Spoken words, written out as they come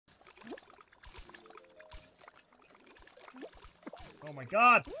Oh my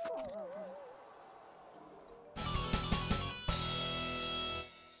god!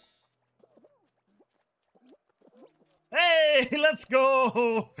 Hey, let's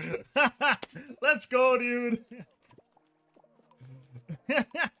go! Let's go, dude!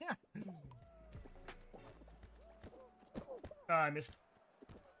 I missed.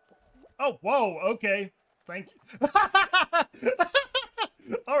 Oh, whoa, okay. Thank you.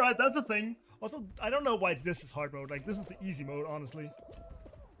 Alright, that's a thing. Also, I don't know why this is hard mode. Like, this is the easy mode, honestly.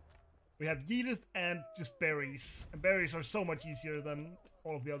 We have Yeetus and just berries. And berries are so much easier than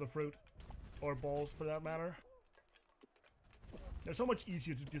all of the other fruit. Or balls, for that matter. They're so much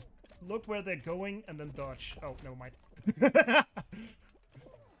easier to just look where they're going and then dodge. Oh, never mind.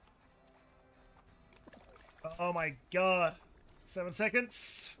 Oh my god. 7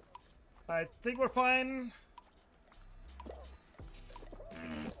 seconds. I think we're fine.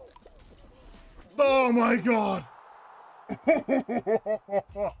 Oh my god!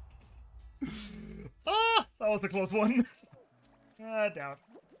 Ah, that was a close one. Doubt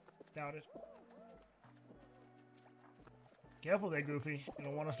it. Careful there, Goofy. You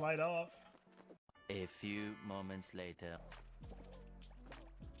don't want to slide off. A few moments later.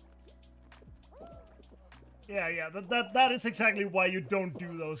 Yeah, that is exactly why you don't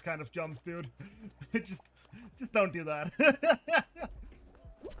do those kind of jumps, dude. just don't do that.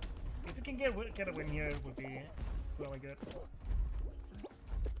 If you can get a win here, it would be really good.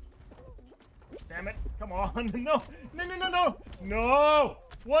 Damn it! Come on! No! No!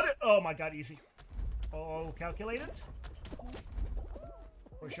 What? Oh my god! Easy. Oh, calculated.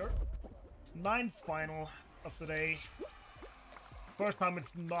 For sure. 9th final of the day. First time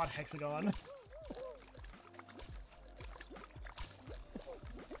it's not hexagon.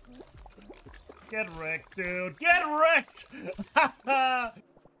 Get wrecked, dude! Get wrecked! Haha!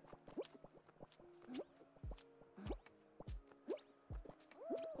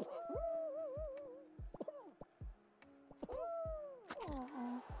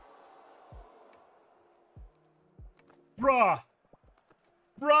 Bruh!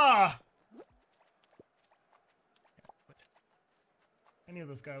 Bruh! I knew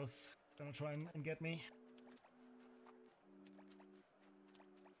this guy was gonna try and get me.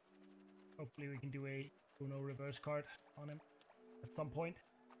 Hopefully we can do a Uno reverse card on him at some point.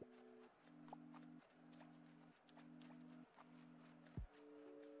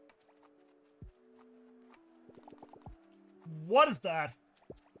 What is that?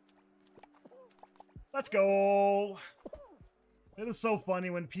 Let's go! It is so funny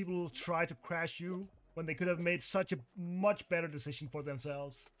when people try to crash you when they could have made such a much better decision for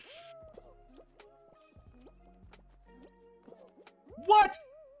themselves. What?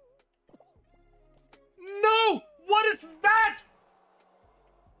 No! What is that?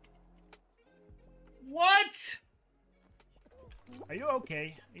 What? Are you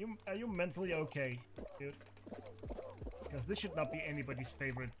okay? Are you mentally okay, dude? Because this should not be anybody's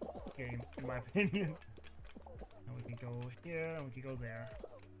favorite game, in my opinion. And we can go here, and we can go there.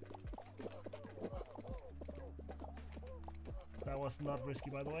 That was not risky,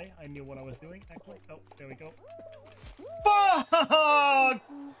 by the way. I knew what I was doing, actually. Oh, there we go. Fuck!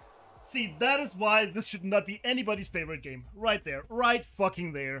 See, that is why this should not be anybody's favorite game. Right there. Right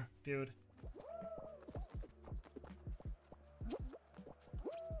fucking there, dude.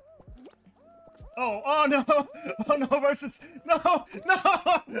 Oh no! Oh no, versus... No!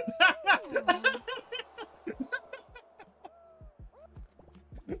 No!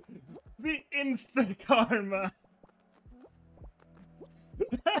 The instant karma!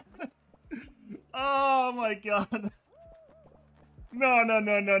 Oh my god! No!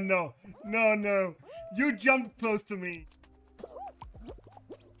 No! You jumped close to me!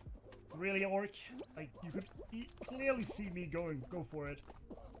 Really, Orc? Like, you could clearly see me go for it.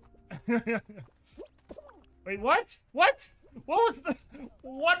 Wait, what? What? What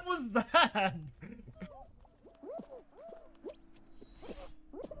was that?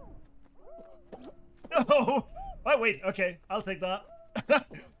 No! Oh, wait, okay, I'll take that.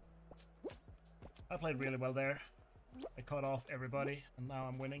 I played really well there. I cut off everybody, and now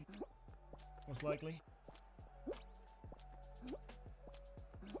I'm winning. Most likely.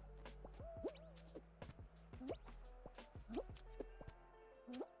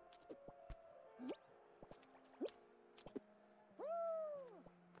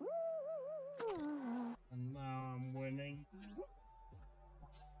 And now I'm winning.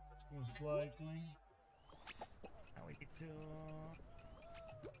 Most likely. Now we get to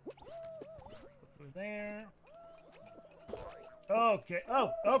put through there. Okay.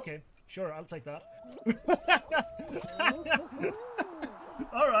 Oh, okay. Sure, I'll take that.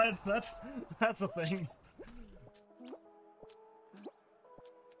 All right, that's a thing.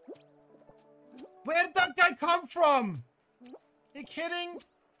 Where did that guy come from? You kidding?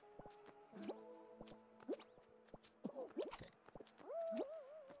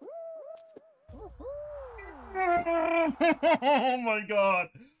 Oh my god.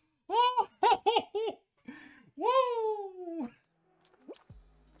 Woo!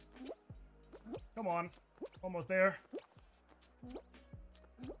 Come on. Almost there.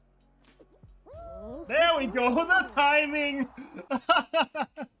 There we go. The timing.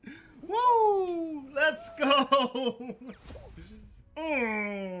 Woo! Let's go.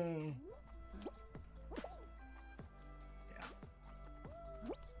 Mm. Yeah.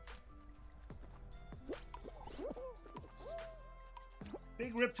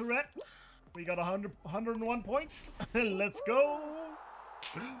 Big rip to Red. We got 101 points. Let's go.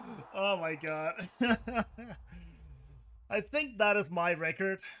 Oh my god. I think that is my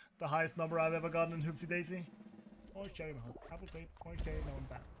record. The highest number I've ever gotten in Hoopsie Daisy. Orange cherry, apple grape, orange cherry, no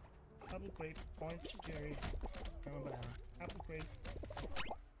banana. Apple grape, orange cherry, no banana. Apple grape,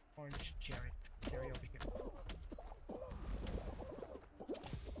 orange cherry. Cherry over here.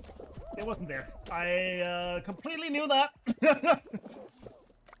 It wasn't there. I completely knew that.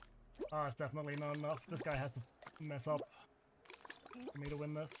 Oh, it's definitely not enough. This guy has to mess up for me to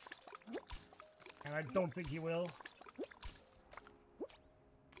win this. And I don't think he will.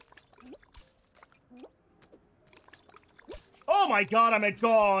 Oh my god, I'm a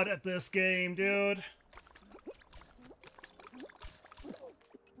god at this game, dude.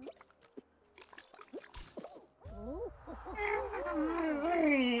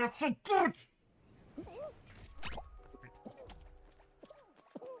 That's so good.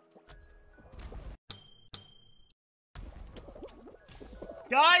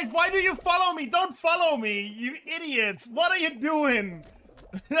 Guys, why do you follow me? Don't follow me, you idiots. What are you doing?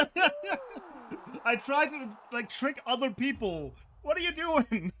 I tried to, like, trick other people. What are you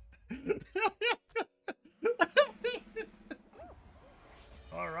doing?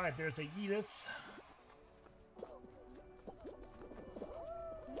 Alright, there's a Yeetus.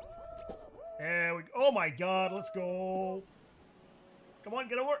 There we go. Oh my god, let's go. Come on,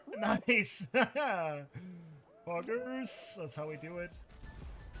 get over. Nice. Buggers. That's how we do it.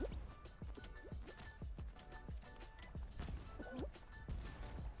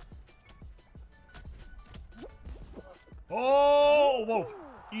 Oh, whoa.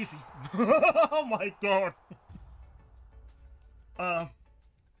 Easy. Oh my god.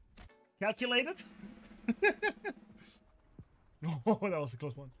 Calculated? Oh, that was a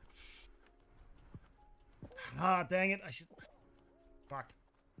close one. Ah, dang it. I should... Fuck.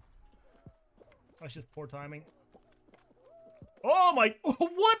 That's just poor timing. Oh my...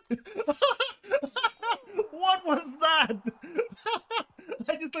 What? What was that?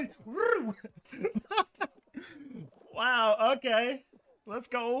 I just like... Wow, okay. Let's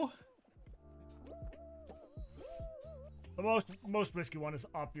go. The most risky one is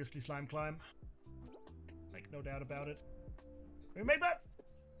obviously Slime Climb. Like, no doubt about it. We made that!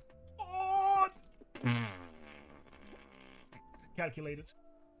 Oh! Calculated.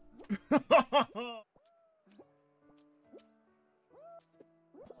 I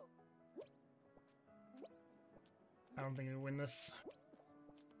don't think I win this.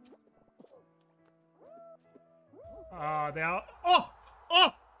 Ah, they are. Oh!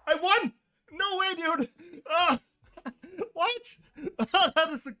 Oh! I won! No way, dude! What? That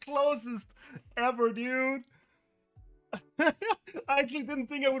is the closest ever, dude. I actually didn't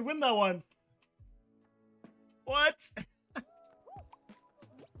think I would win that one. What?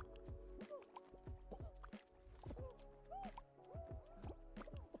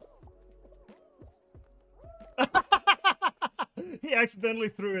 He accidentally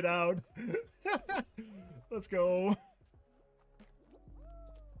threw it out. Let's go.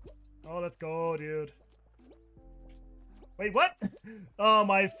 Oh, let's go, dude. Wait, what? Oh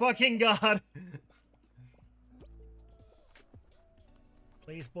my fucking god.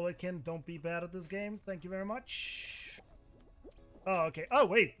 Please, Bulletkin, don't be bad at this game. Thank you very much. Oh, okay. Oh,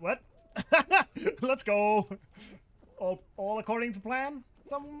 wait, what? Let's go. All according to plan?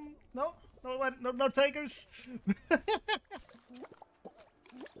 No? No, what? No takers?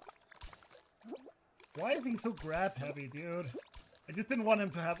 Why is he so grab heavy, dude? I just didn't want him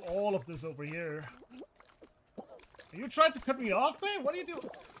to have all of this over here. Are you trying to cut me off, man? What are you doing?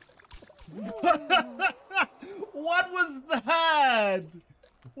 What was that?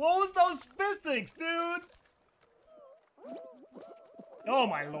 What was those physics, dude? Oh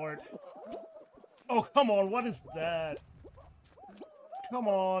my lord. Oh, come on, what is that? Come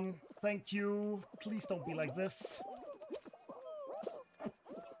on, thank you. Please don't be like this.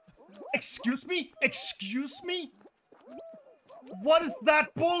 Excuse me? Excuse me? What is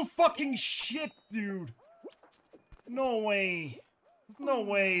that bull fucking shit, dude? No way. No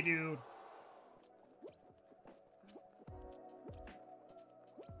way, dude.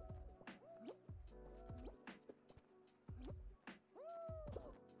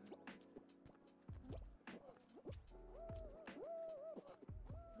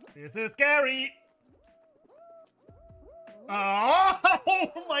 This is scary. Oh,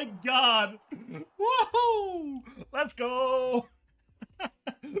 oh my god. Woohoo! Let's go.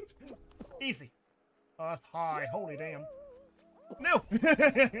 Easy. Oh, that's high. Holy damn. No!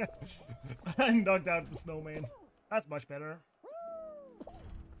 I knocked out the snowman. That's much better.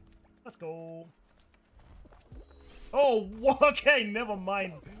 Let's go. Oh, okay, never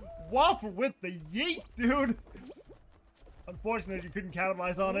mind. Waffle with the yeet, dude. Unfortunately, you couldn't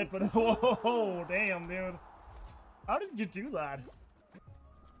capitalize on it, but whoa, damn, dude. How did you do that?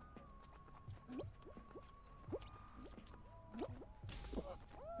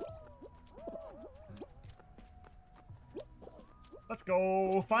 Let's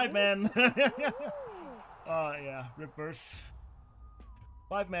go, 5-man. Yeah, reverse.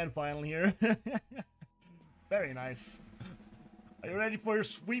 5-man final here. Very nice. Are you ready for your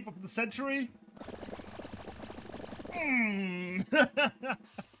sweep of the century?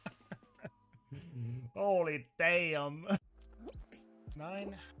 Holy damn.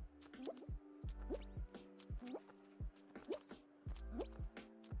 9.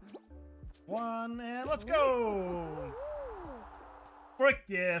 One, and let's go! Frick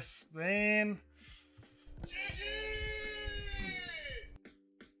yes, man.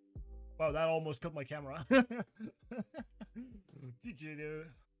 Wow, that almost killed my camera. GG, dude.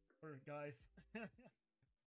 Guys.